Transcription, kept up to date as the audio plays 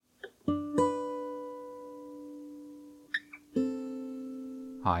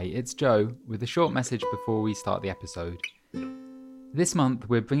Hi, it's Joe with a short message before we start the episode. This month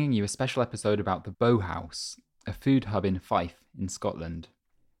we're bringing you a special episode about the Bow House, a food hub in Fife in Scotland.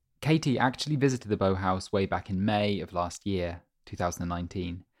 Katie actually visited the Bow House way back in May of last year,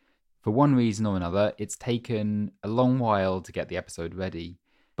 2019. For one reason or another, it's taken a long while to get the episode ready,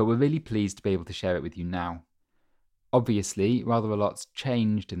 but we're really pleased to be able to share it with you now. Obviously, rather a lot's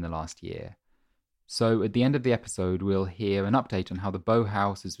changed in the last year. So at the end of the episode, we'll hear an update on how the Bow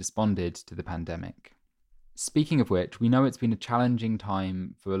House has responded to the pandemic. Speaking of which, we know it's been a challenging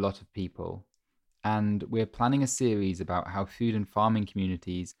time for a lot of people, and we're planning a series about how food and farming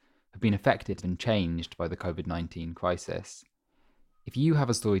communities have been affected and changed by the COVID-19 crisis. If you have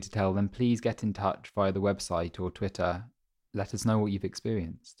a story to tell, then please get in touch via the website or Twitter. Let us know what you've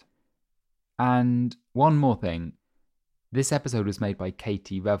experienced. And one more thing. This episode was made by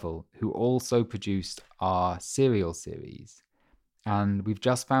Katie Revel, who also produced our Cereal series. And we've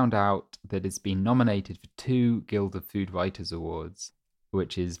just found out that it's been nominated for 2 Guild of Food Writers Awards,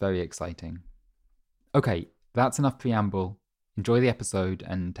 which is very exciting. Okay, that's enough preamble. Enjoy the episode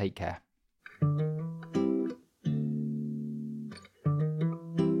and take care.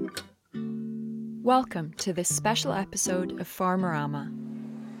 Welcome to this special episode of Farmerama.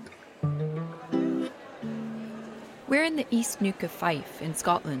 We're in the East Neuk of Fife in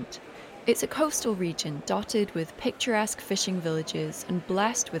Scotland. It's a coastal region dotted with picturesque fishing villages and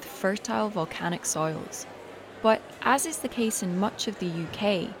blessed with fertile volcanic soils. But as is the case in much of the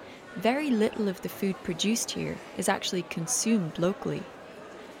UK, very little of the food produced here is actually consumed locally.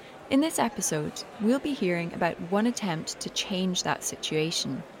 In this episode, we'll be hearing about one attempt to change that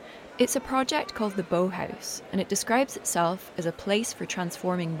situation. It's a project called the Bow House, and it describes itself as a place for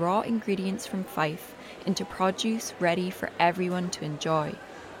transforming raw ingredients from Fife into produce ready for everyone to enjoy.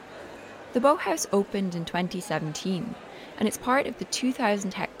 The Bow House opened in 2017, and it's part of the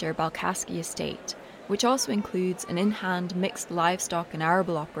 2,000-hectare Balcaski estate, which also includes an in-hand mixed livestock and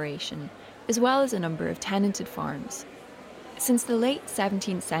arable operation, as well as a number of tenanted farms. Since the late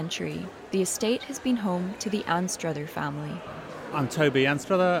 17th century, the estate has been home to the Anstruther family. I'm Toby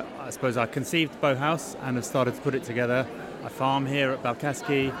Anstruther. I suppose I conceived Bow House and have started to put it together. I farm here at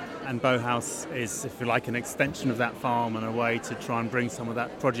Balcaski, and Bow House is, if you like, an extension of that farm and a way to try and bring some of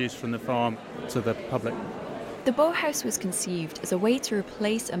that produce from the farm to the public. The Bow House was conceived as a way to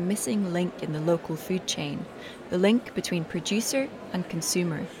replace a missing link in the local food chain, the link between producer and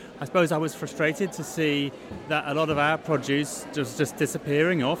consumer. I suppose I was frustrated to see that a lot of our produce was just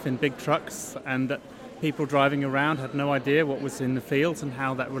disappearing off in big trucks, and that people driving around had no idea what was in the fields and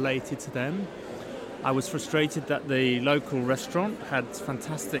how that related to them. I was frustrated that the local restaurant had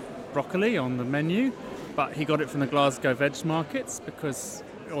fantastic broccoli on the menu, but he got it from the Glasgow veg markets because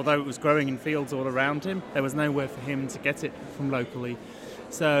although it was growing in fields all around him, there was nowhere for him to get it from locally.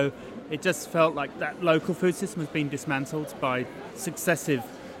 So it just felt like that local food system has been dismantled by successive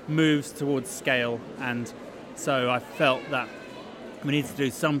moves towards scale, and so I felt that we need to do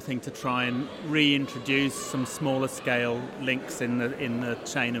something to try and reintroduce some smaller scale links in the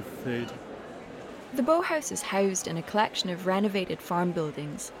chain of food. The Bow House is housed in a collection of renovated farm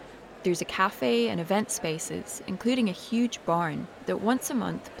buildings. There's a cafe and event spaces, including a huge barn that once a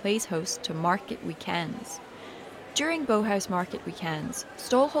month plays host to market weekends. During Bow House market weekends,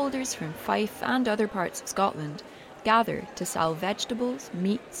 stallholders from Fife and other parts of Scotland gather to sell vegetables,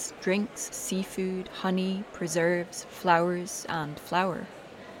 meats, drinks, seafood, honey, preserves, flowers and flour.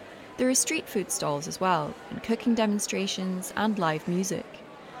 There are street food stalls as well, and cooking demonstrations and live music.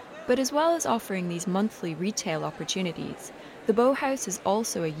 But as well as offering these monthly retail opportunities, the Bow House is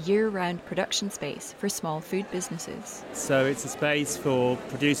also a year-round production space for small food businesses. So it's a space for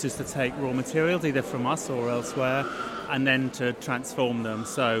producers to take raw materials, either from us or elsewhere, and then to transform them.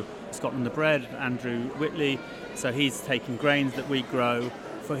 So Scotland the Bread, Andrew Whitley, so he's taking grains that we grow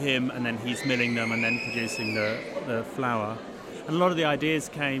for him, and then he's milling them and then producing the flour. And a lot of the ideas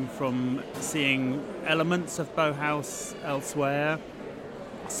came from seeing elements of Bow House elsewhere.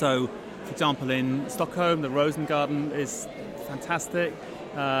 So, for example, in Stockholm, the Rosengarden is fantastic.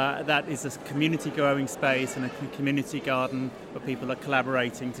 That is a community growing space and a community garden where people are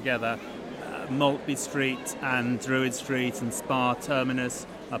collaborating together. Maltby Street and Druid Street and Spa Terminus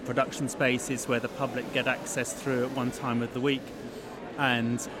are production spaces where the public get access through at one time of the week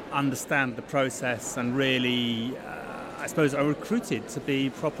and understand the process and really, I suppose, are recruited to be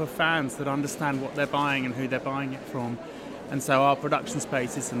proper fans that understand what they're buying and who they're buying it from. And so our production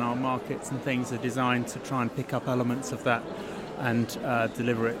spaces and our markets and things are designed to try and pick up elements of that and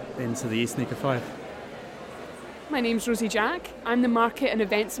deliver it into the East Neuk of Fife. My name's Rosie Jack. I'm the Market and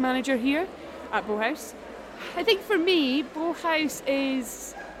Events Manager here at Bow House. I think for me, Bowhouse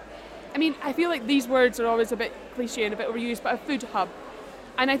is, I feel like these words are always a bit cliche and a bit overused, but a food hub.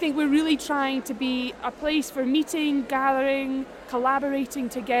 And I think we're really trying to be a place for meeting, gathering, collaborating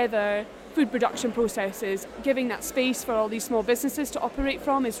together food production processes. Giving that space for all these small businesses to operate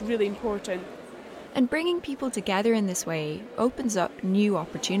from is really important. And bringing people together in this way opens up new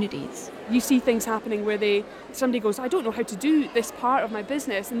opportunities. You see things happening where somebody goes, I don't know how to do this part of my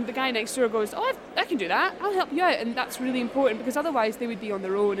business, and the guy next door goes, oh, I can do that, I'll help you out. And that's really important, because otherwise they would be on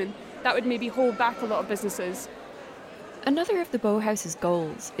their own, and that would maybe hold back a lot of businesses. Another of the Bowhouse's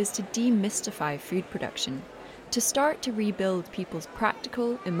goals is to demystify food production, to start to rebuild people's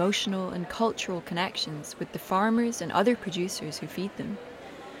practical, emotional and cultural connections with the farmers and other producers who feed them.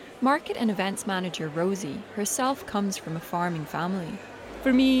 Market and events manager Rosie herself comes from a farming family.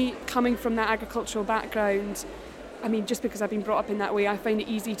 For me, coming from that agricultural background, just because I've been brought up in that way, I find it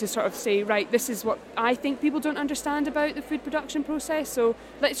easy to sort of say, right, this is what I think people don't understand about the food production process, so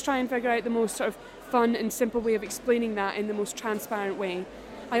let's try and figure out the most sort of fun and simple way of explaining that in the most transparent way.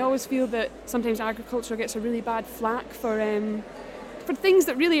 I always feel that sometimes agriculture gets a really bad flack for things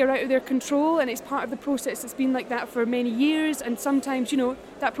that really are out of their control, and it's part of the process that's been like that for many years, and sometimes,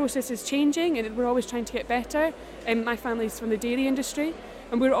 that process is changing and we're always trying to get better. My family's from the dairy industry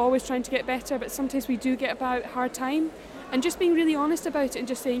and we're always trying to get better, but sometimes we do get about hard time. And just being really honest about it and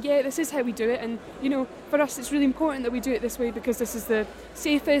just saying, yeah, this is how we do it. And, for us, it's really important that we do it this way because this is the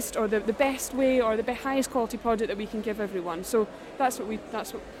safest or the best way or the highest quality product that we can give everyone. So that's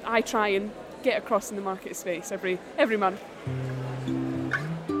what I try and get across in the market space every month.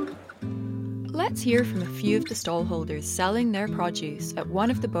 Let's hear from a few of the stallholders selling their produce at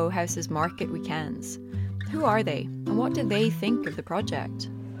one of the Bowhouse's market weekends. Who are they and what do they think of the project?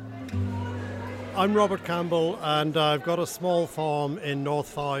 I'm Robert Campbell and I've got a small farm in North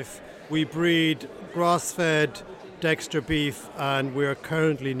Fife. We breed grass-fed Dexter beef and we're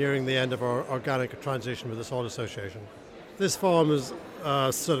currently nearing the end of our organic transition with the Soil Association. This farm is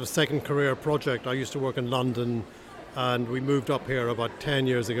a sort of second career project. I used to work in London and we moved up here about 10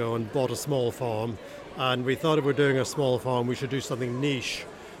 years ago and bought a small farm, and we thought if we're doing a small farm we should do something niche.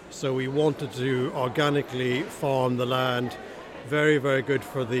 So we wanted to organically farm the land, very, very good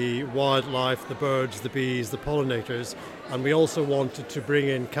for the wildlife, the birds, the bees, the pollinators, and we also wanted to bring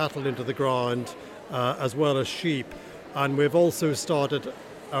in cattle into the ground as well as sheep. And we've also started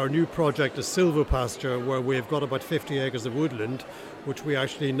our new project, a silvopasture, where we've got about 50 acres of woodland, which we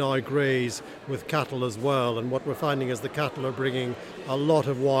actually now graze with cattle as well. And what we're finding is the cattle are bringing a lot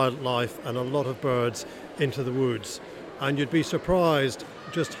of wildlife and a lot of birds into the woods. And you'd be surprised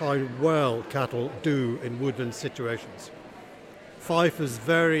just how well cattle do in woodland situations. Fife is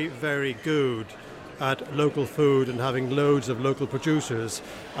very, very good at local food and having loads of local producers,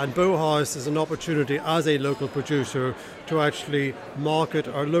 and Bowhouse is an opportunity as a local producer to actually market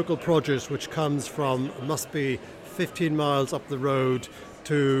our local produce, which comes from, must be 15 miles up the road,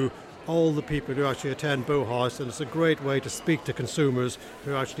 to all the people who actually attend Bowhouse, and it's a great way to speak to consumers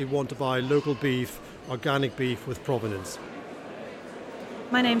who actually want to buy local beef, organic beef with provenance.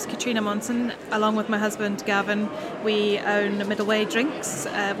 My name's Katrina Monson. Along with my husband Gavin, we own Middleway Drinks.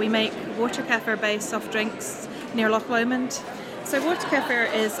 We make water kefir based soft drinks near Loch Lomond. So water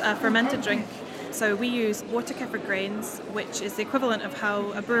kefir is a fermented drink. So we use water kefir grains, which is the equivalent of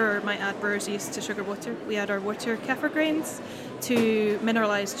how a brewer might add brewer's yeast to sugar water. We add our water kefir grains to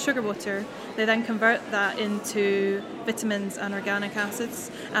mineralised sugar water. They then convert that into vitamins and organic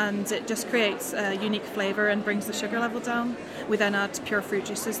acids, and it just creates a unique flavour and brings the sugar level down. We then add pure fruit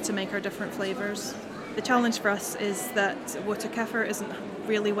juices to make our different flavours. The challenge for us is that water kefir isn't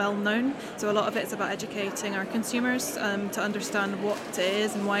really well known, so a lot of it is about educating our consumers to understand what it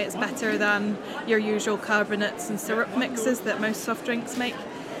is and why it's better than your usual carbonates and syrup mixes that most soft drinks make.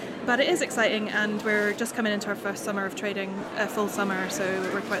 But it is exciting, and we're just coming into our first summer of trading, a full summer, so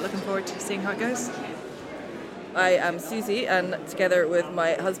we're quite looking forward to seeing how it goes. I am Susie, and together with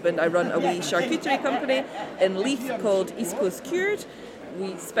my husband I run a wee charcuterie company in Leith called East Coast Cured.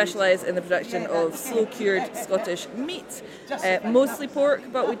 We specialise in the production of slow-cured Scottish meat, mostly pork,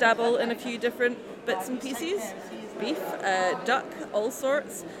 but we dabble in a few different bits and pieces, beef, duck, all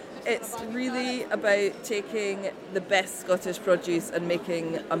sorts. It's really about taking the best Scottish produce and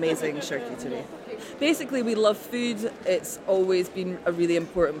making amazing charcuterie. Basically, we love food. It's always been a really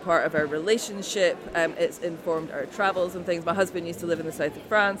important part of our relationship. It's informed our travels and things. My husband used to live in the south of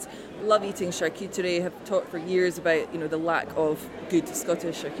France. Love eating charcuterie. Have talked for years about the lack of good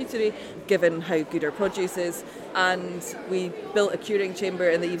Scottish charcuterie, given how good our produce is. And we built a curing chamber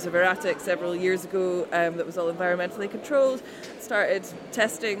in the eaves of our attic several years ago that was all environmentally controlled. Started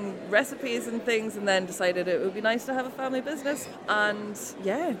testing recipes and things, and then decided it would be nice to have a family business.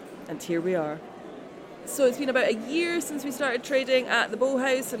 And here we are. So it's been about a year since we started trading at the Bow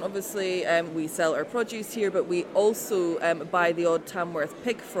House, and obviously we sell our produce here, but we also buy the odd Tamworth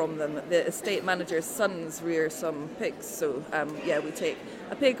pig from them. The estate manager's sons rear some pigs, so we take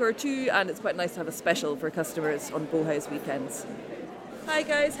a pig or two, and it's quite nice to have a special for customers on Bow House weekends. Hi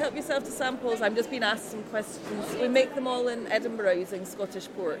guys, help yourself to samples. I'm just being asked some questions. We make them all in Edinburgh using Scottish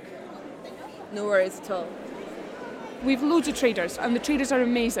pork. No worries at all. We've loads of traders, and the traders are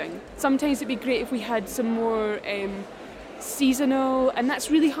amazing. Sometimes it'd be great if we had some more seasonal, and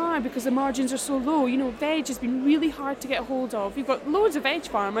that's really hard because the margins are so low. Veg has been really hard to get a hold of. We've got loads of veg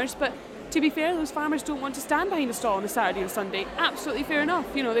farmers, but to be fair, those farmers don't want to stand behind a stall on a Saturday and Sunday. Absolutely fair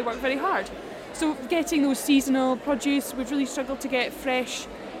enough. They work very hard. So getting those seasonal produce, we've really struggled to get fresh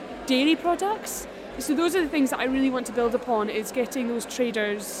dairy products. So those are the things that I really want to build upon, is getting those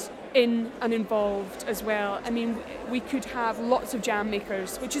traders in and involved as well. I mean, we could have lots of jam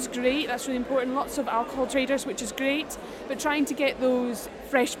makers, which is great, that's really important, lots of alcohol traders, which is great, but trying to get those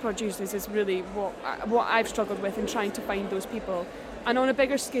fresh producers is really what I've struggled with in trying to find those people. And on a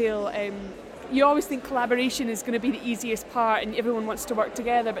bigger scale, you always think collaboration is going to be the easiest part and everyone wants to work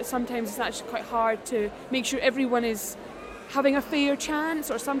together, but sometimes it's actually quite hard to make sure everyone is having a fair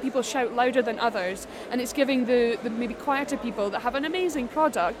chance, or some people shout louder than others, and it's giving the maybe quieter people that have an amazing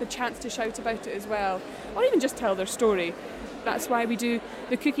product the chance to shout about it as well, or even just tell their story. That's why we do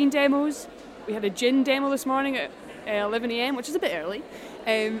the cooking demos. We had a gin demo this morning at 11 a.m, which is a bit early,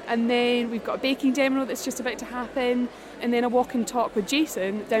 and then we've got a baking demo that's just about to happen, and then a walk and talk with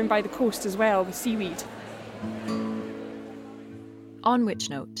Jason down by the coast as well with seaweed. On which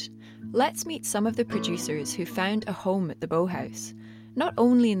note, let's meet some of the producers who found a home at the Bow House, not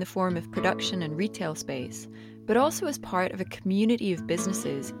only in the form of production and retail space, but also as part of a community of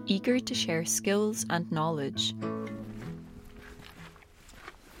businesses eager to share skills and knowledge.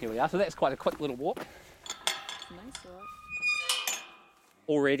 Here we are, so that's quite a quick little walk. Nice walk.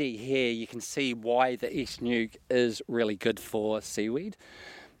 Already here you can see why the East Neuk is really good for seaweed,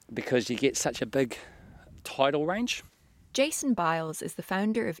 because you get such a big tidal range. Jason Biles is the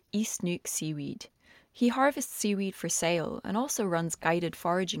founder of East Neuk Seaweed. He harvests seaweed for sale and also runs guided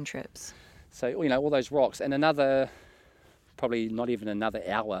foraging trips. So, all those rocks, and probably not even another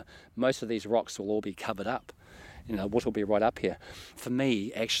hour, most of these rocks will all be covered up. Water will be right up here. For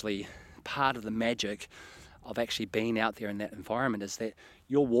me, actually, part of the magic of actually being out there in that environment is that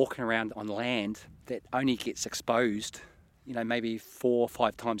you're walking around on land that only gets exposed, maybe 4 or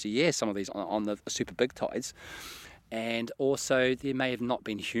 5 times a year, some of these on the super big tides. And also, there may have not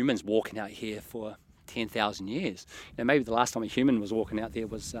been humans walking out here for 10,000 years. Maybe the last time a human was walking out there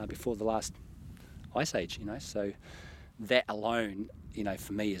was before the last ice age, So that alone,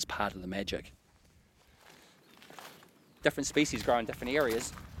 for me, is part of the magic. Different species grow in different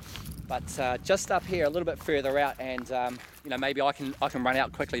areas, but just up here, a little bit further out, and maybe I can run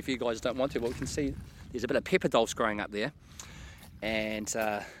out quickly if you guys don't want to. But we can see there's a bit of pepper dulse growing up there, and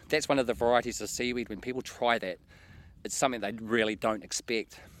that's one of the varieties of seaweed. When people try that, it's something they really don't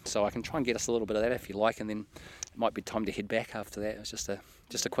expect. So I can try and get us a little bit of that if you like, and then it might be time to head back after that. It's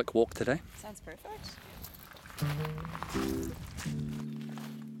just a quick walk today. Sounds perfect.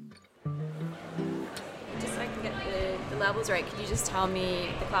 Just so I can get the levels right, could you just tell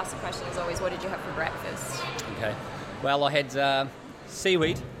me, the classic question is always, what did you have for breakfast? Okay. Well, I had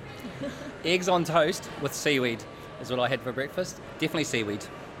seaweed, eggs on toast with seaweed is what I had for breakfast. Definitely seaweed.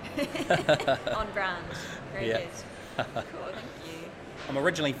 On brand. Very good. Cool, thank you. I'm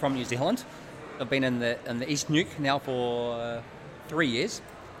originally from New Zealand. I've been in the East Neuk now for 3 years.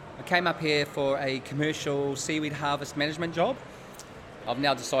 I came up here for a commercial seaweed harvest management job. I've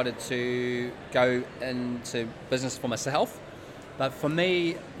now decided to go into business for myself. But for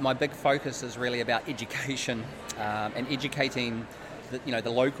me, my big focus is really about education and educating the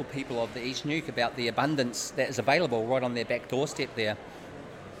local people of the East Neuk about the abundance that is available right on their back doorstep there.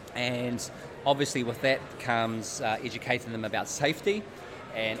 And obviously with that comes educating them about safety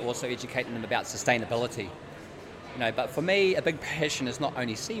and also educating them about sustainability. But for me, a big passion is not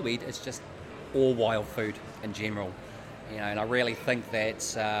only seaweed, it's just all wild food in general. And I really think that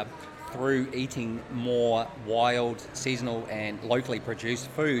through eating more wild, seasonal and locally produced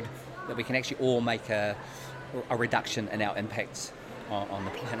food, that we can actually all make a reduction in our impacts on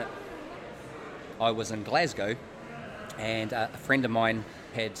the planet. I was in Glasgow, and a friend of mine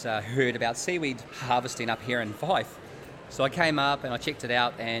had heard about seaweed harvesting up here in Fife. So I came up and I checked it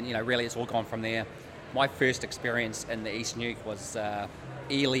out, and really it's all gone from there. My first experience in the East Nuke was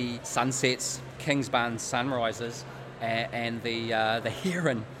Ely sunsets, Kingsbarn sunrises, and the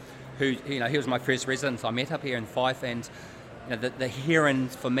heron, who he was my first resident I met up here in Fife, and the heron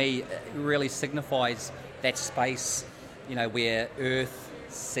for me really signifies that space, where earth,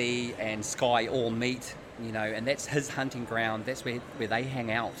 sea, and sky all meet. And that's his hunting ground. That's where they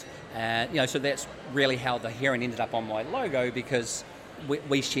hang out. So that's really how the heron ended up on my logo, because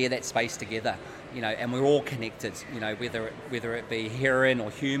we share that space together, and we're all connected, whether it be heron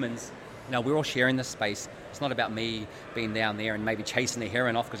or humans, we're all sharing this space. It's not about me being down there and maybe chasing the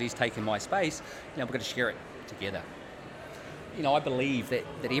heron off because he's taking my space. We're going to share it together. I believe that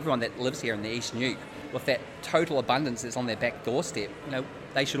everyone that lives here in the East Nuke, with that total abundance that's on their back doorstep,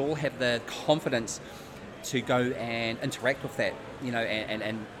 they should all have the confidence to go and interact with that,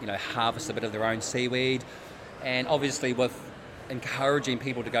 and harvest a bit of their own seaweed. And obviously with encouraging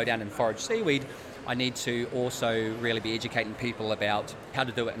people to go down and forage seaweed, I need to also really be educating people about how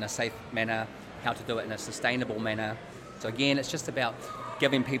to do it in a safe manner, how to do it in a sustainable manner. So again, it's just about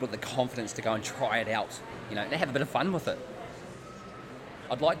giving people the confidence to go and try it out, and have a bit of fun with it.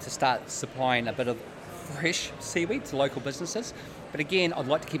 I'd like to start supplying a bit of fresh seaweed to local businesses, but again, I'd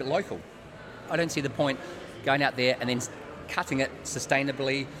like to keep it local. I don't see the point going out there and then cutting it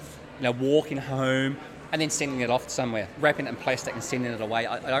sustainably, walking home and then sending it off somewhere, wrapping it in plastic and sending it away.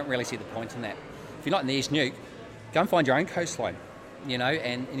 I don't really see the point in that. If you're not in the East Nuke, go and find your own coastline,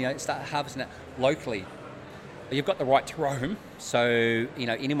 and start harvesting it locally. You've got the right to roam, so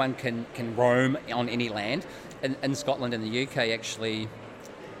anyone can roam on any land. In Scotland and the UK, actually,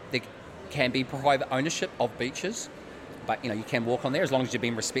 there can be private ownership of beaches, but you can walk on there as long as you're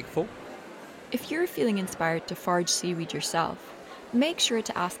being respectful. If you're feeling inspired to forage seaweed yourself, make sure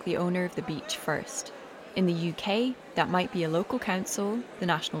to ask the owner of the beach first. In the UK, that might be a local council, the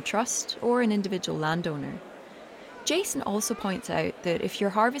National Trust, or an individual landowner. Jason also points out that if you're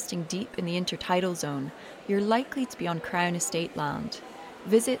harvesting deep in the intertidal zone, you're likely to be on Crown Estate land.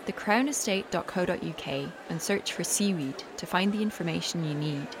 Visit thecrownestate.co.uk and search for seaweed to find the information you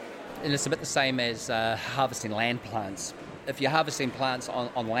need. And it's a bit the same as harvesting land plants. If you're harvesting plants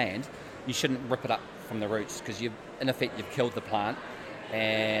on land, you shouldn't rip it up from the roots, because in effect you've killed the plant,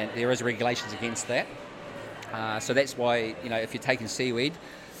 and there is regulations against that. So that's why if you're taking seaweed,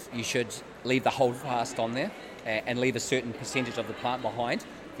 you should leave the holdfast on there and leave a certain percentage of the plant behind.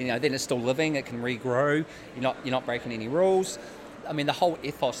 Then it's still living, it can regrow. You're not breaking any rules. I mean, the whole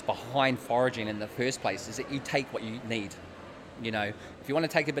ethos behind foraging in the first place is that you take what you need. If you want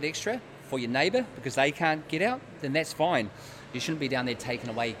to take a bit extra for your neighbour because they can't get out, then that's fine. You shouldn't be down there taking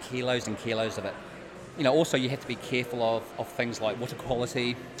away kilos and kilos of it. Also you have to be careful of things like water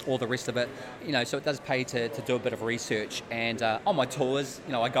quality, all the rest of it. So it does pay to do a bit of research. And on my tours,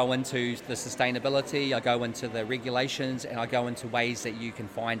 I go into the sustainability, I go into the regulations, and I go into ways that you can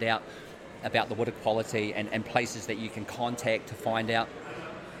find out about the water quality and places that you can contact to find out.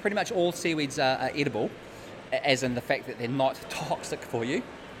 Pretty much all seaweeds are edible, as in the fact that they're not toxic for you.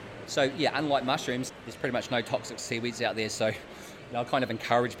 So yeah, unlike mushrooms, there's pretty much no toxic seaweeds out there. So I kind of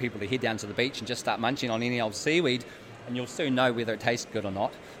encourage people to head down to the beach and just start munching on any old seaweed, and you'll soon know whether it tastes good or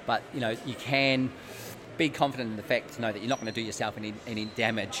not. But you can be confident in the fact to know that you're not going to do yourself any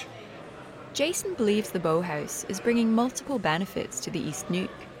damage. Jason believes the Bowhouse is bringing multiple benefits to the East Nuke.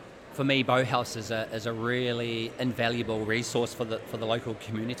 For me, Bowhouse is a really invaluable resource for the local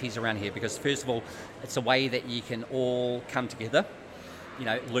communities around here, because first of all, it's a way that you can all come together,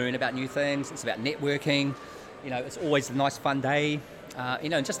 learn about new things. It's about networking. It's always a nice fun day.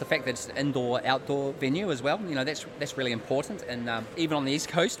 And just the fact that it's an indoor-outdoor venue as well, that's really important. And even on the East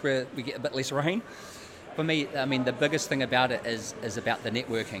Coast, where we get a bit less rain, for me, I mean, the biggest thing about it is about the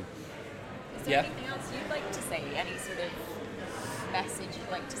networking. Is there anything else you'd like to say? Any sort of message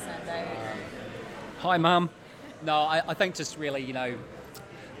you'd like to send out? Hi, Mum. No, I think just really,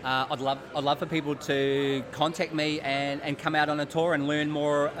 I'd love for people to contact me and come out on a tour and learn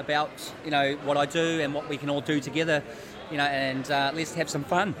more about what I do and what we can all do together, and let's have some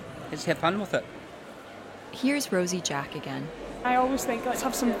fun. Let's have fun with it. Here's Rosie Jack again. I always think let's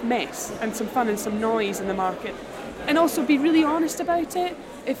have some mess and some fun and some noise in the market, and also be really honest about it.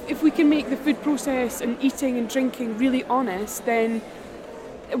 If we can make the food process and eating and drinking really honest, then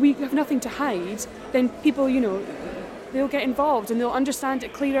we have nothing to hide. Then people, they'll get involved and they'll understand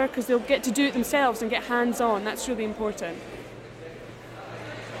it clearer because they'll get to do it themselves and get hands-on. That's really important.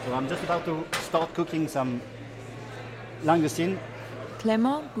 So I'm just about to start cooking some langoustine.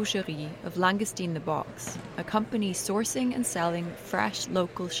 Clément Boucherie of Langoustine the Box, a company sourcing and selling fresh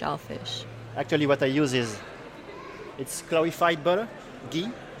local shellfish. Actually, what I use it's clarified butter,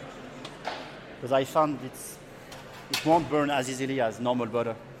 ghee, because I found it won't burn as easily as normal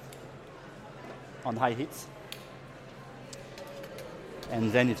butter on high heat.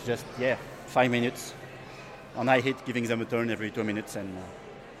 And then it's just 5 minutes on high heat, giving them a turn every 2 minutes, and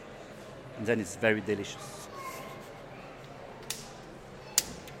then it's very delicious.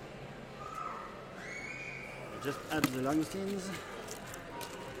 Just add the langoustines.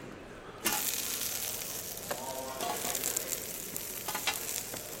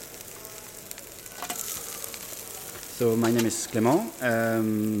 So my name is Clément.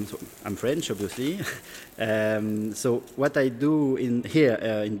 So I'm French, obviously. So what I do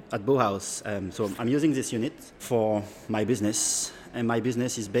at Bauhaus, so I'm using this unit for my business, and my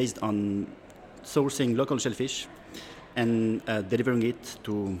business is based on sourcing local shellfish and delivering it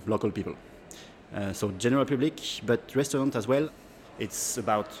to local people. So general public, but restaurant as well. It's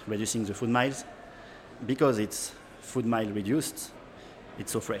about reducing the food miles. Because it's food mile reduced,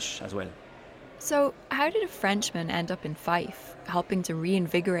 it's so fresh as well. So how did a Frenchman end up in Fife, helping to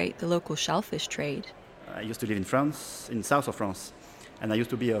reinvigorate the local shellfish trade? I used to live in France, in the south of France, and I used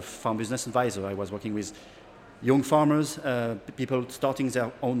to be a farm business advisor. I was working with young farmers, people starting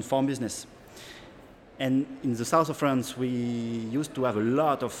their own farm business. And in the south of France, we used to have a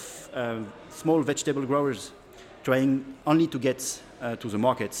lot of small vegetable growers trying only to get to the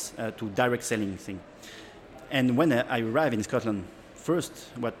markets, to direct selling thing. And when I arrived in Scotland, first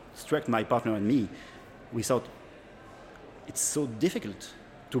what struck my partner and me, we thought it's so difficult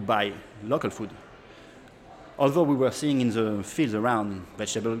to buy local food. Although we were seeing in the fields around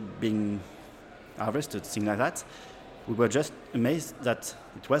vegetable being harvested, things like that, we were just amazed that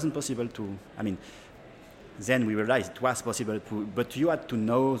it wasn't possible to, then we realized it was possible, but you had to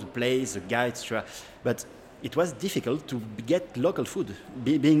know the place, the guides, but it was difficult to get local food,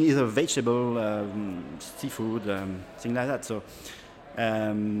 being either vegetable, seafood, things like that. So,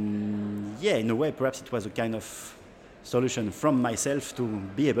 in a way, perhaps it was a kind of solution from myself to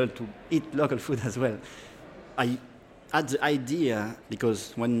be able to eat local food as well. I had the idea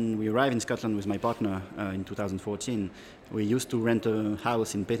because when we arrived in Scotland with my partner in 2014, we used to rent a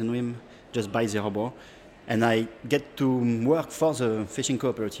house in Pétanouim, just by the harbour. And I get to work for the fishing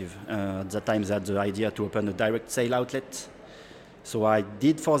cooperative. At that time, they had the idea to open a direct sale outlet. So I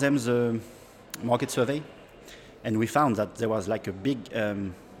did for them the market survey, and we found that there was like a big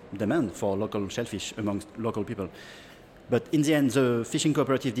demand for local shellfish amongst local people. But in the end, the fishing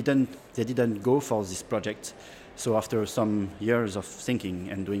cooperative didn't go for this project. So after some years of thinking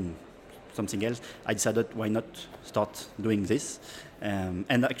and doing something else, I decided why not start doing this.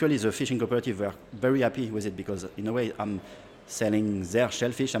 And actually, the fishing cooperative were very happy with it because, in a way, I'm selling their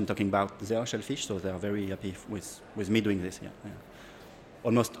shellfish. I'm talking about their shellfish, so they're very happy with me doing this. Yeah.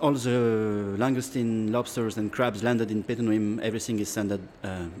 Almost all the langoustine, lobsters, and crabs landed in Pétanouim. Everything is sent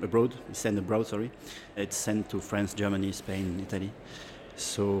abroad. It's sent to France, Germany, Spain, Italy.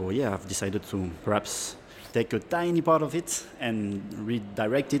 So I've decided to perhaps take a tiny part of it and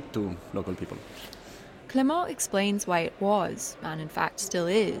redirect it to local people. Clément explains why it was, and in fact still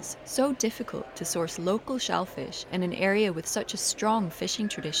is, so difficult to source local shellfish in an area with such a strong fishing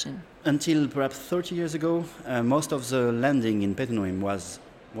tradition. Until perhaps 30 years ago, most of the landing in Pétanouim was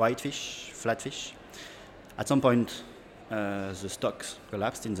whitefish, flatfish. At some point, the stocks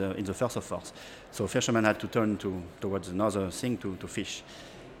collapsed in the first of force. So fishermen had to turn towards another thing to fish.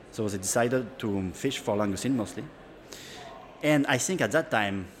 So they decided to fish for langoustine mostly. And I think at that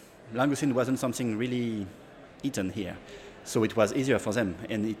time, langoustine wasn't something really eaten here. So it was easier for them,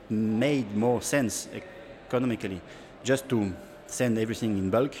 and it made more sense economically just to send everything in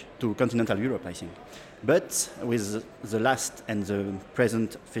bulk to continental Europe, I think. But with the last and the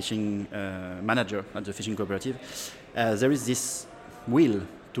present fishing manager at the fishing cooperative, there is this will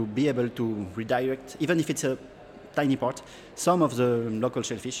to be able to redirect, even if it's a tiny part, some of the local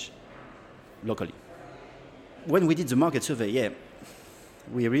shellfish locally. When we did the market survey,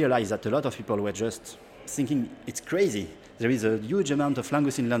 we realized that a lot of people were just thinking it's crazy. There is a huge amount of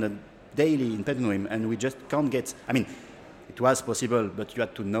langoustine landed daily in Pétanouim, and we just can't get. It was possible, but you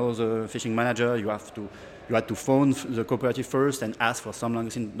had to know the fishing manager. You had to phone the cooperative first and ask for some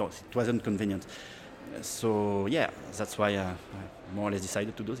langoustine. No, it wasn't convenient. So that's why I more or less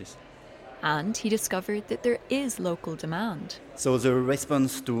decided to do this. And he discovered that there is local demand. So the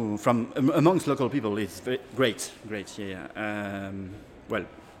response from amongst local people is great. Well,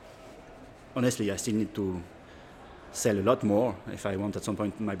 honestly, I still need to sell a lot more if I want at some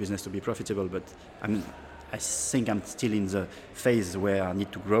point my business to be profitable. But I think I'm still in the phase where I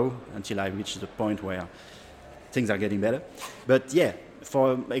need to grow until I reach the point where things are getting better. But yeah,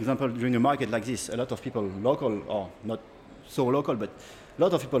 for example, during a market like this, a lot of people, local or not so local, but a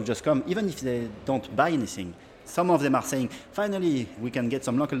lot of people just come, even if they don't buy anything. Some of them are saying, finally, we can get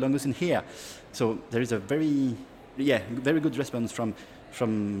some local langoustine here. So there is a very good response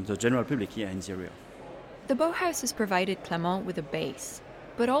from the general public here in the area. The Bauhaus has provided Clément with a base,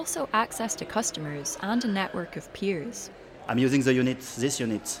 but also access to customers and a network of peers. I'm using this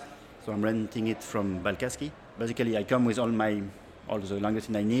unit, so I'm renting it from Balkaski. Basically, I come with all the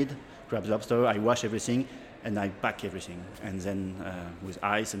langoustine I need, crab, lobster, I wash everything, and I pack everything. And then with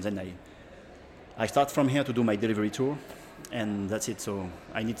ice, and then I start from here to do my delivery tour, and that's it. So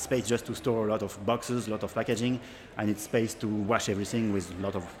I need space just to store a lot of boxes, a lot of packaging. I need space to wash everything with a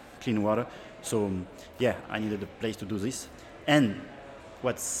lot of clean water. So yeah, I needed a place to do this. And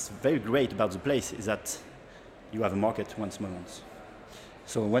what's very great about the place is that you have a market once a month.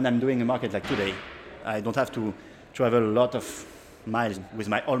 So when I'm doing a market like today, I don't have to travel a lot of miles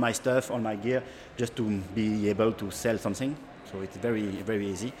with all my stuff, all my gear, just to be able to sell something. So it's very, very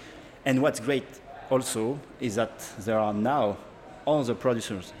easy. And what's great also is that there are now all the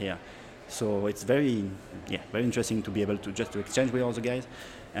producers here. So it's very interesting to be able to just to exchange with all the guys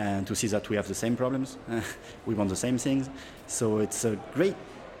and to see that we have the same problems. We want the same things. So it's a great...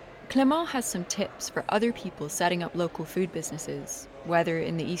 Clément has some tips for other people setting up local food businesses, whether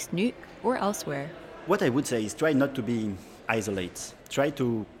in the East Nuuk or elsewhere. What I would say is try not to be isolated. Try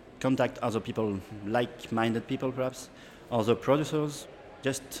to contact other people, like-minded people perhaps, other producers,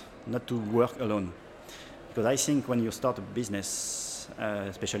 just not to work alone. Because I think when you start a business,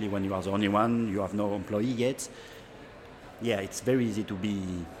 especially when you are the only one, you have no employee yet, it's very easy to be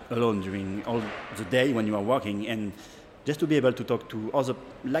alone during all the day when you are working, and just to be able to talk to other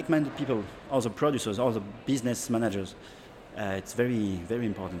like-minded people, other producers, other business managers, it's very, very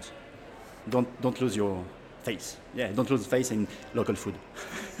important. Don't lose your face. Don't lose face in local food.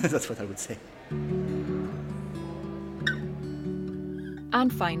 That's what I would say.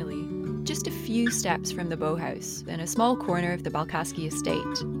 And finally, just a few steps from the Bauhaus, in a small corner of the Balkaski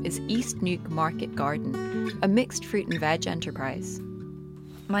estate, is East Nuuk Market Garden, a mixed fruit and veg enterprise.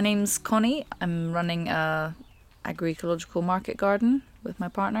 My name's Connie. I'm running a agroecological market garden with my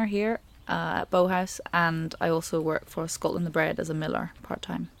partner here at Bauhaus, and I also work for Scotland the Bread as a miller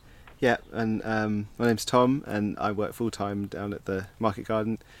part-time. Yeah, and my name's Tom, and I work full-time down at the market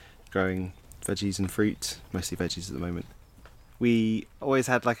garden, growing veggies and fruit, mostly veggies at the moment. We always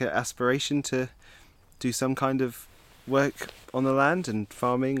had like an aspiration to do some kind of work on the land and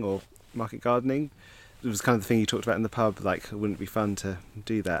farming or market gardening. It was kind of the thing you talked about in the pub, like wouldn't it be fun to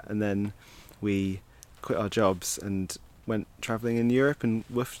do that? And then we quit our jobs and went travelling in Europe and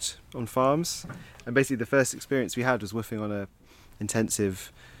woofed on farms. And basically the first experience we had was woofing on a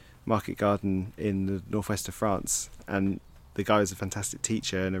intensive market garden in the northwest of France. And the guy was a fantastic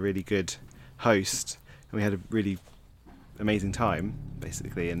teacher and a really good host. And we had a really amazing time,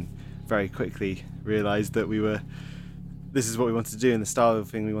 basically, and very quickly realised that this is what we wanted to do and the style of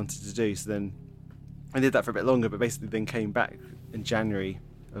thing we wanted to do. So then I did that for a bit longer, but basically then came back in January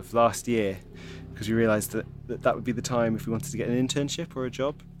of last year because we realised that would be the time if we wanted to get an internship or a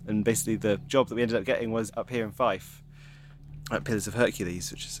job. And basically the job that we ended up getting was up here in Fife at Pillars of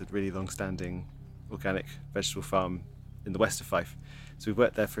Hercules, which is a really long-standing organic vegetable farm in the west of Fife. So we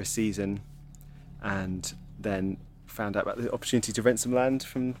worked there for a season and then found out about the opportunity to rent some land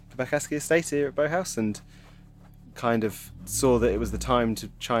from the Balkaski estate here at Bauhaus, and kind of saw that it was the time to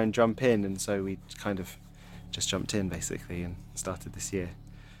try and jump in, and so we kind of just jumped in basically and started this year.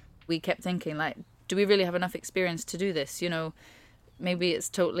 We kept thinking, like, do we really have enough experience to do this? You know, maybe it's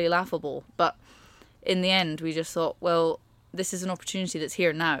totally laughable, but in the end we just thought, well, this is an opportunity that's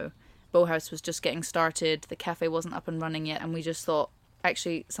here now. Bauhaus was just getting started, the cafe wasn't up and running yet, and we just thought,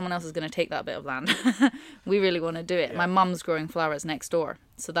 actually, someone else is going to take that bit of land. We really want to do it. Yeah. My mum's growing flowers next door,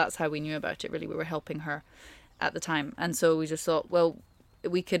 so that's how we knew about it, really. We were helping her at the time. And so we just thought, well,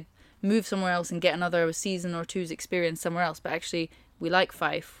 we could move somewhere else and get another season or two's experience somewhere else. But actually, we like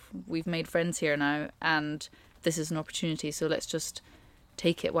Fife. We've made friends here now, and this is an opportunity. So let's just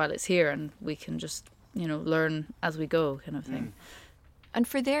take it while it's here, and we can just, learn as we go, kind of thing. And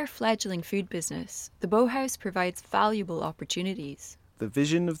for their fledgling food business, the Bauhaus provides valuable opportunities. The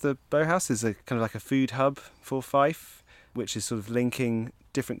vision of the Bauhaus is a kind of like a food hub for Fife, which is sort of linking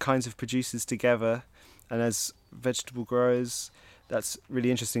different kinds of producers together. And as vegetable growers, that's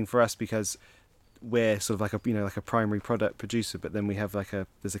really interesting for us because we're sort of like a primary product producer, but then we have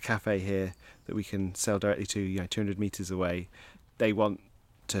there's a cafe here that we can sell directly to 200 meters away. They want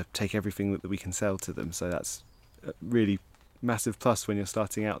to take everything that we can sell to them, so that's a really massive plus when you're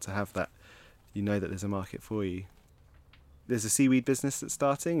starting out, to have that, that there's a market for you. There's a seaweed business that's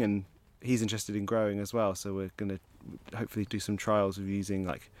starting, and he's interested in growing as well, so we're going to hopefully do some trials of using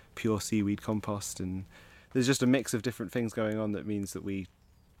like pure seaweed compost, and there's just a mix of different things going on that means that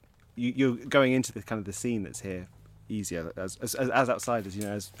you're going into the kind of the scene that's here easier as outsiders,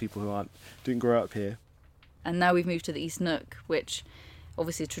 as people who didn't grow up here. And now we've moved to the East Nook, which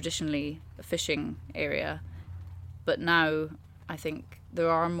obviously is traditionally a fishing area, but now I think there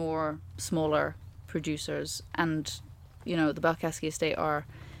are more smaller producers, and the Balcaski estate are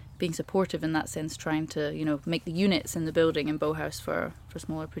being supportive in that sense, trying to make the units in the building in Bowhouse for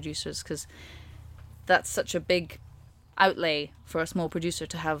smaller producers, because that's such a big outlay for a small producer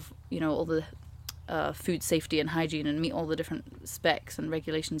to have all the food safety and hygiene and meet all the different specs and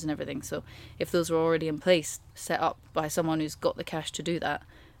regulations and everything. So if those are already in place, set up by someone who's got the cash to do that,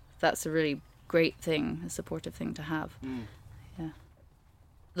 that's a really great thing, a supportive thing to have. Yeah.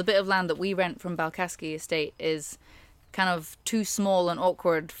 The bit of land that we rent from Balcaski estate is kind of too small and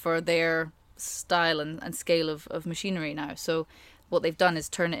awkward for their style and scale of machinery now. So what they've done is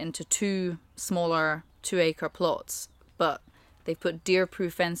turn it into 2 smaller 2-acre plots, but they've put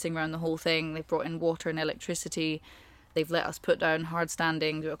deer-proof fencing around the whole thing. They've brought in water and electricity. They've let us put down hard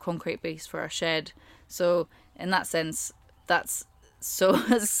standing, do a concrete base for our shed. So in that sense, that's so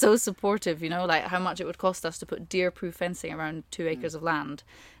supportive, like how much it would cost us to put deer-proof fencing around 2 acres of land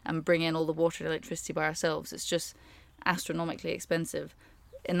and bring in all the water and electricity by ourselves. It's just astronomically expensive.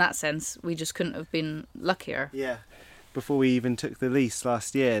 In that sense, we just couldn't have been luckier. Yeah. Before we even took the lease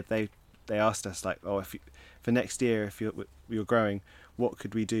last year, they asked us for next year, if you're growing, what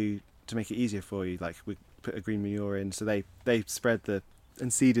could we do to make it easier for you? Like, we put a green manure in, so they spread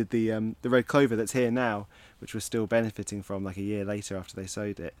and seeded the red clover that's here now, which we're still benefiting from like a year later after they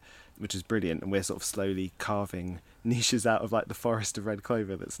sowed it, which is brilliant. And we're sort of slowly carving niches out of like the forest of red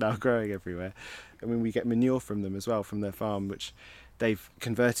clover that's now growing everywhere. I mean, we get manure from them as well, from their farm, which they've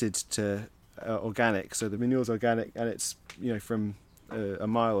converted to organic. So the manure's organic, and it's from a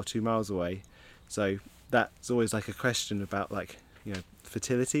mile or 2 miles away. So that's always like a question about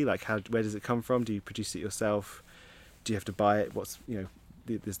fertility, like where does it come from? Do you produce it yourself? Do you have to buy it?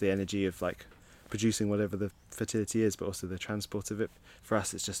 There's the energy of like producing whatever the fertility is, but also the transport of it. For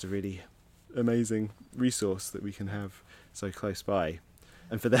us, it's just a really amazing resource that we can have so close by.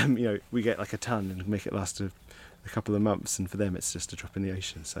 And for them, we get like a ton and make it last a couple of months, and for them it's just a drop in the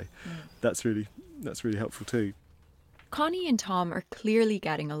ocean. So that's really helpful too. Connie and Tom are clearly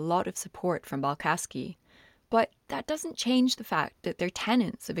getting a lot of support from Balcaski, but that doesn't change the fact that they're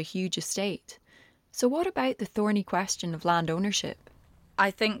tenants of a huge estate. So what about the thorny question of land ownership?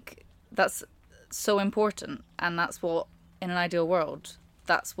 I think that's so important, and that's what, in an ideal world,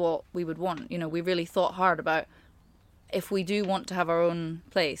 that's what we would want. We really thought hard about, if we do want to have our own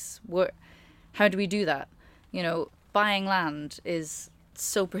place, how do we do that? Buying land is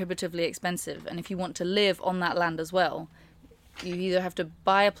so prohibitively expensive, and if you want to live on that land as well, you either have to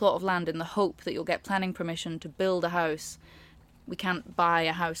buy a plot of land in the hope that you'll get planning permission to build a house. We can't buy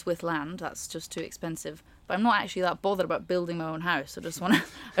a house with land, that's just too expensive. But I'm not actually that bothered about building my own house. I just want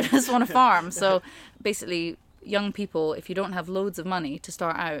to farm. So basically, young people, if you don't have loads of money to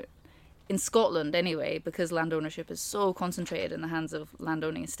start out, in Scotland anyway, because land ownership is so concentrated in the hands of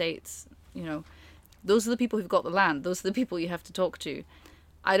landowning estates, those are the people who've got the land. Those are the people you have to talk to.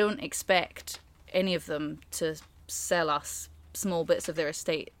 I don't expect any of them to sell us small bits of their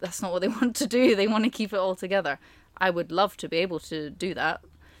estate. That's not what they want to do. They want to keep it all together. I would love to be able to do that,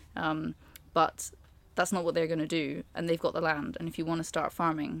 but that's not what they're going to do, and they've got the land. And if you want to start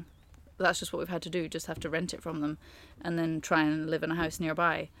farming, that's just what we've had to do, just have to rent it from them and then try and live in a house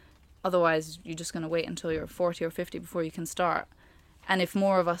nearby. Otherwise, you're just going to wait until you're 40 or 50 before you can start. And if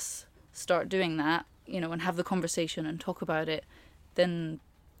more of us start doing that, and have the conversation and talk about it, then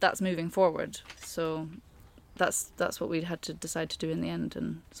that's moving forward. So that's what we had to decide to do in the end,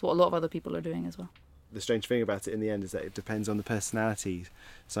 and it's what a lot of other people are doing as well. The strange thing about it in the end is that it depends on the personality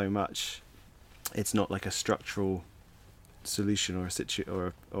so much. It's not like a structural solution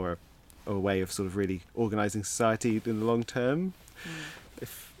or a way of sort of really organising society in the long term,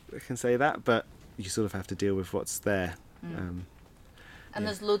 if I can say that. But you sort of have to deal with what's there. And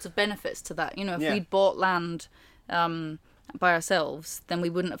there's loads of benefits to that. If we'd bought land by ourselves, then we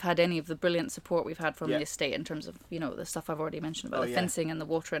wouldn't have had any of the brilliant support we've had from the estate in terms of, the stuff I've already mentioned about the fencing and the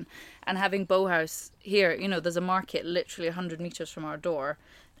watering. And having Bowhouse here, there's a market literally 100 metres from our door,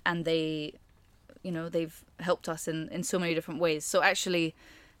 and they You know, they've helped us in so many different ways. So actually,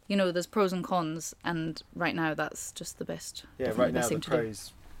 you know, there's pros and cons, and right now that's just the best. Yeah, right now the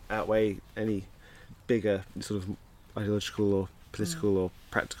pros outweigh any bigger sort of ideological or political or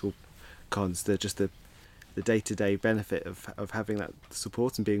practical cons. They're just the day-to-day benefit of having that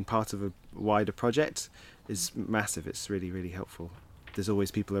support and being part of a wider project is massive. It's really, really helpful. There's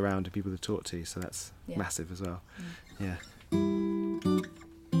always people around and people to talk to, so that's massive as well. Yeah.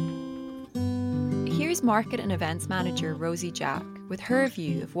 Here's Market and Events Manager Rosie Jack with her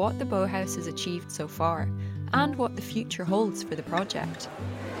view of what the Bauhaus has achieved so far and what the future holds for the project.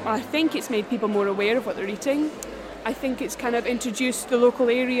 I think it's made people more aware of what they're eating. I think it's kind of introduced the local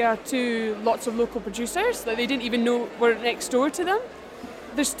area to lots of local producers that they didn't even know were next door to them.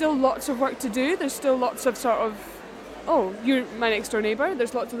 There's still lots of work to do. There's still lots of sort of, oh, you're my next door neighbour.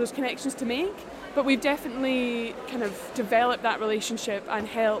 There's lots of those connections to make. But we've definitely kind of developed that relationship and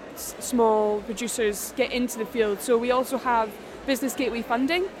helped small producers get into the field. So we also have Business Gateway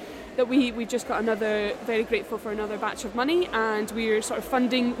funding that we just got very grateful for another batch of money, and we're sort of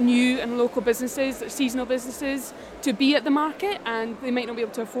funding new and local businesses, seasonal businesses, to be at the market, and they might not be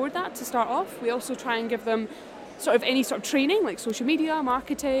able to afford that to start off. We also try and give them sort of any sort of training like social media,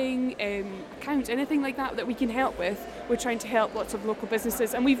 marketing, accounts, anything like that we can help with. We're trying to help lots of local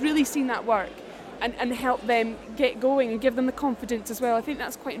businesses, and we've really seen that work and help them get going and give them the confidence as well. I think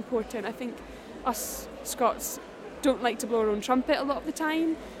that's quite important. I think us Scots don't like to blow our own trumpet a lot of the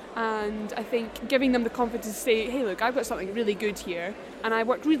time. And I think giving them the confidence to say, hey, look, I've got something really good here and I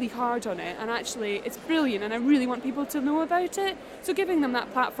worked really hard on it and actually it's brilliant and I really want people to know about it. So giving them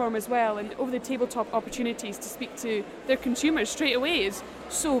that platform as well and over the tabletop opportunities to speak to their consumers straight away is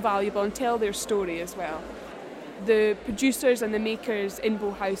so valuable and tell their story as well. The producers and the makers in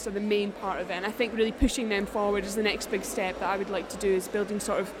Bauhaus are the main part of it, and I think really pushing them forward is the next big step that I would like to do, is building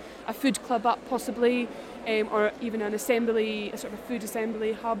sort of a food club up possibly, or even a sort of food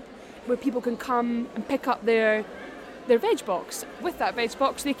assembly hub where people can come and pick up their veg box. With that veg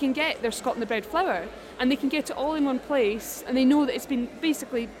box they can get their Scotland the Bread flour and they can get it all in one place, and they know that it's been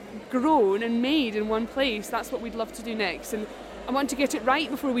basically grown and made in one place. That's what we'd love to do next, and I want to get it right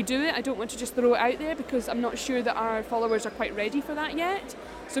before we do it. I don't want to just throw it out there because I'm not sure that our followers are quite ready for that yet.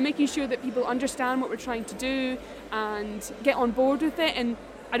 So making sure that people understand what we're trying to do and get on board with it, and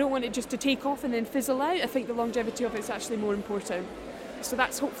I don't want it just to take off and then fizzle out. I think the longevity of it is actually more important. So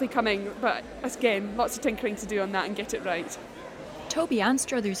that's hopefully coming, but again, lots of tinkering to do on that and get it right. Toby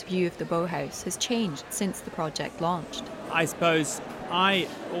Anstruther's view of the Bauhaus has changed since the project launched. I suppose I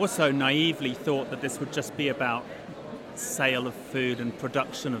also naively thought that this would just be about sale of food and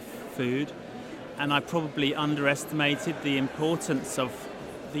production of food, and I probably underestimated the importance of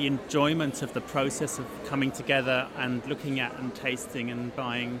the enjoyment of the process of coming together and looking at and tasting and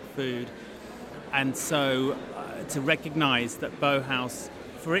buying food. And so to recognise that Bauhaus,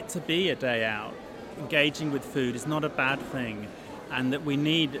 for it to be a day out, engaging with food is not a bad thing, and that we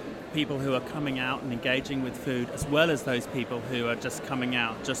need people who are coming out and engaging with food as well as those people who are just coming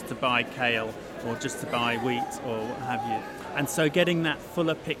out just to buy kale or just to buy wheat or what have you. And so getting that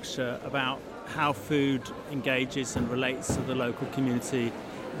fuller picture about how food engages and relates to the local community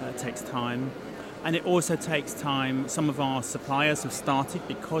takes time. And it also takes time. Some of our suppliers have started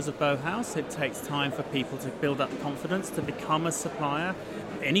because of Bauhaus. It takes time for people to build up confidence to become a supplier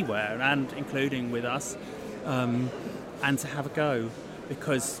anywhere, and including with us, and to have a go,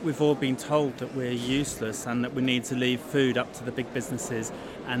 because we've all been told that we're useless and that we need to leave food up to the big businesses,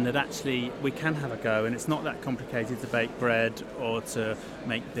 and that actually we can have a go, and it's not that complicated to bake bread or to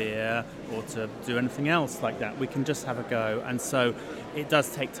make beer or to do anything else like that. We can just have a go, and so it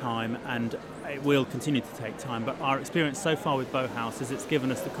does take time, and it will continue to take time, but our experience so far with Bauhaus is it's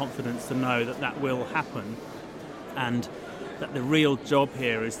given us the confidence to know that that will happen, and that the real job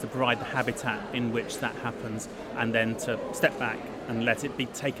here is to provide the habitat in which that happens, and then to step back and let it be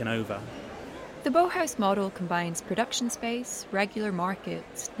taken over. The Bauhaus model combines production space, regular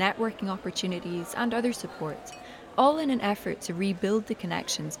markets, networking opportunities and other support, all in an effort to rebuild the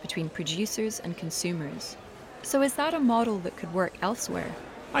connections between producers and consumers. So is that a model that could work elsewhere?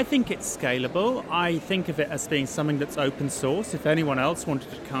 I think it's scalable. I think of it as being something that's open source. If anyone else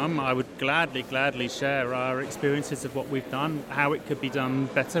wanted to come, I would gladly share our experiences of what we've done, how it could be done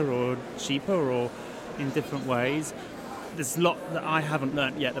better or cheaper or in different ways. There's a lot that I haven't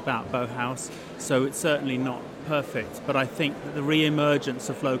learnt yet about Bauhaus, so it's certainly not perfect, but I think that the re-emergence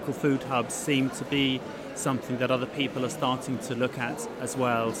of local food hubs seem to be something that other people are starting to look at as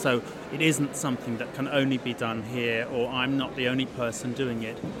well. So it isn't something that can only be done here, or I'm not the only person doing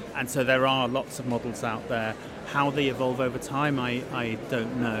it. And so there are lots of models out there. How they evolve over time, I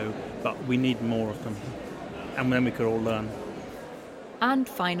don't know. but we need more of them, and then we could all learn. And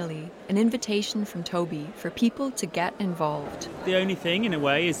finally, an invitation from Toby for people to get involved. The only thing, in a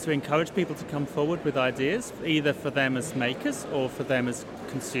way, is to encourage people to come forward with ideas, either for them as makers or for them as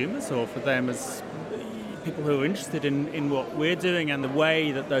consumers or for them as people who are interested in what we're doing and the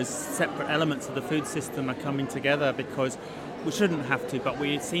way that those separate elements of the food system are coming together, because we shouldn't have to, but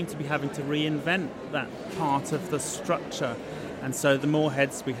we seem to be having to reinvent that part of the structure. And so the more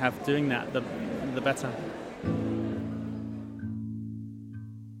heads we have doing that, the better.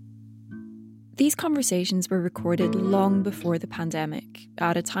 These conversations were recorded long before the pandemic,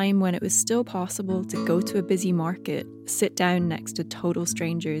 at a time when it was still possible to go to a busy market, sit down next to total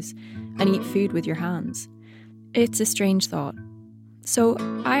strangers, and eat food with your hands. It's a strange thought. So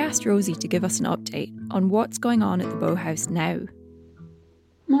I asked Rosie to give us an update on what's going on at the Bow House now.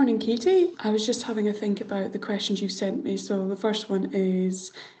 Morning, Katie. I was just having a think about the questions you sent me. So the first one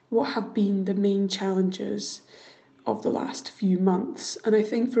is, what have been the main challenges of the last few months? And I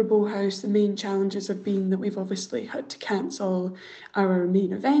think for Bow House, the main challenges have been that we've obviously had to cancel our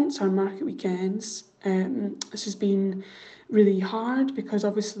main events, our market weekends. This has been really hard because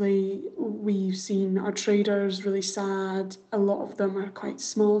obviously we've seen our traders really sad. A lot of them are quite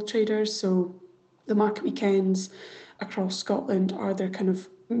small traders, so the market weekends across Scotland are their kind of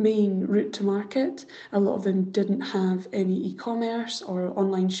main route to market. A lot of them didn't have any e-commerce or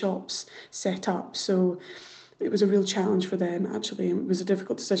online shops set up, so it was a real challenge for them, actually, and it was a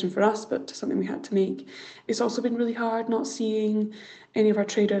difficult decision for us, but something we had to make. It's also been really hard not seeing any of our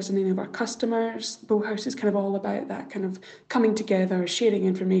traders and any of our customers. Bow House is kind of all about that kind of coming together, sharing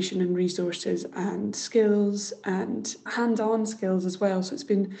information and resources and skills and hands-on skills as well. So it's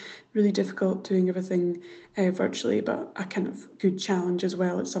been really difficult doing everything virtually, but a kind of good challenge as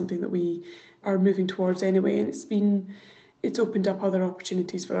well. It's something that we are moving towards anyway, and it's opened up other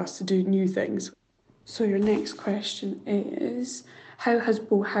opportunities for us to do new things. So your next question is, how has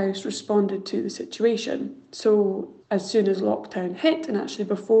Bow House responded to the situation? So as soon as lockdown hit, and actually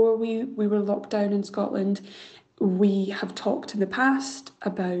before we were locked down in Scotland, we have talked in the past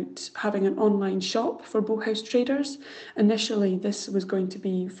about having an online shop for Bow House traders. Initially, this was going to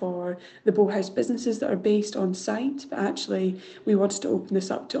be for the Bow House businesses that are based on site, but actually we wanted to open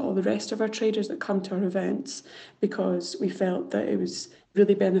this up to all the rest of our traders that come to our events because we felt that it was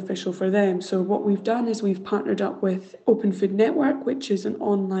really beneficial for them. So what we've done is we've partnered up with Open Food Network, which is an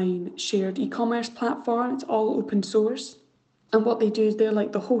online shared e-commerce platform. It's all open source. And what they do is they're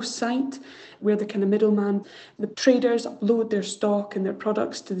like the host site. We're the kind of middleman. The traders upload their stock and their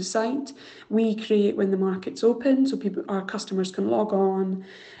products to the site. We create when the market's open, so our customers can log on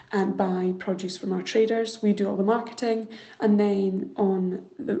and buy produce from our traders. We do all the marketing, and then on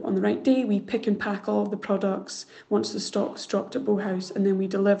the right day we pick and pack all of the products once the stock's dropped at Bow House, and then we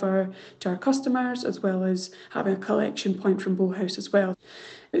deliver to our customers, as well as having a collection point from Bow House as well.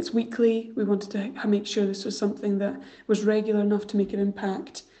 It's weekly. We wanted to make sure this was something that was regular enough to make an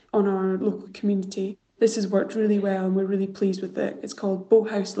impact on our local community. This has worked really well and we're really pleased with it. It's called Bow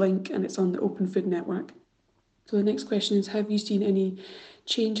House Link and it's on the Open Food Network. So the next question is, have you seen any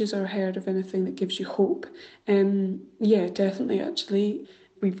changes or heard of anything that gives you hope? Yeah, definitely actually.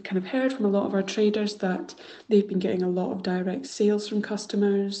 We've kind of heard from a lot of our traders that they've been getting a lot of direct sales from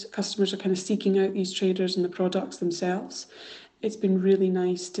customers. Customers are kind of seeking out these traders and the products themselves. It's been really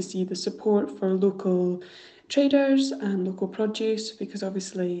nice to see the support for local traders and local produce, because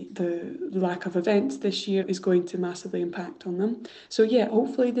obviously the lack of events this year is going to massively impact on them. So yeah,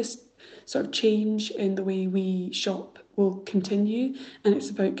 hopefully this sort of change in the way we shop will continue, and it's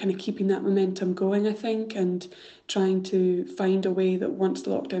about kind of keeping that momentum going, I think, and trying to find a way that once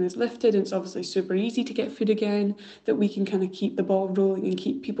the lockdown is lifted, and it's obviously super easy to get food again, that we can kind of keep the ball rolling and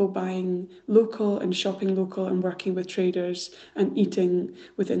keep people buying local and shopping local and working with traders and eating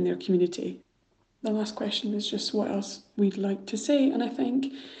within their community. The last question is just what else we'd like to say, and I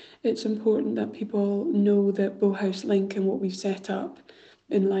think it's important that people know that Bow House Link and what we've set up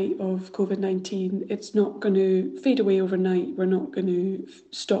in light of COVID-19, it's not going to fade away overnight. We're not going to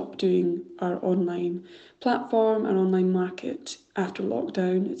stop doing our online platform, our online market after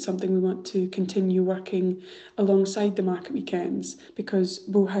lockdown. It's something we want to continue working alongside the market weekends, because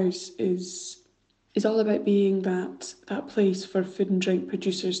Bow House is all about being that place for food and drink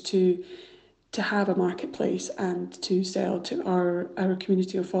producers to to have a marketplace and to sell to our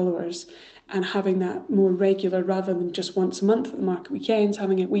community of followers, and having that more regular rather than just once a month at the market weekends,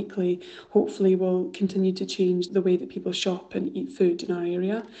 having it weekly, hopefully will continue to change the way that people shop and eat food in our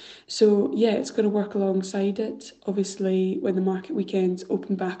area. So yeah, it's going to work alongside it. Obviously, when the market weekends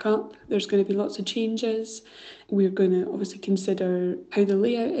open back up, there's going to be lots of changes. We're going to obviously consider how the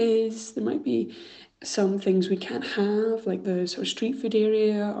layout is. There might be some things we can't have, like the sort of street food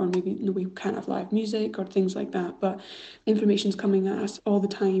area, or maybe we can't have live music or things like that. But information's coming at us all the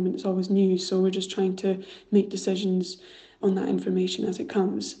time and it's always new, so we're just trying to make decisions on that information as it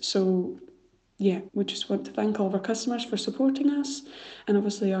comes. So yeah, we just want to thank all of our customers for supporting us, and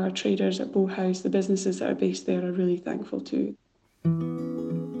obviously our traders at Bow House, the businesses that are based there, are really thankful too.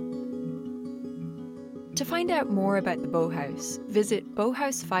 To find out more about the Bow House, visit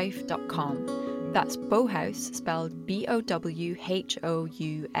bowhousefife.com. That's Bow House, spelled Bowhouse,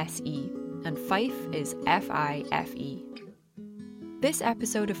 and Fife is Fife. This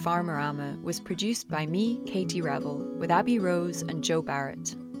episode of Farmerama was produced by me, Katie Revel, with Abby Rose and Joe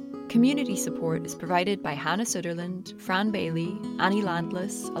Barrett. Community support is provided by Hannah Sutherland, Fran Bailey, Annie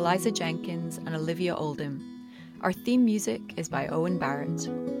Landless, Eliza Jenkins, and Olivia Oldham. Our theme music is by Owen Barrett.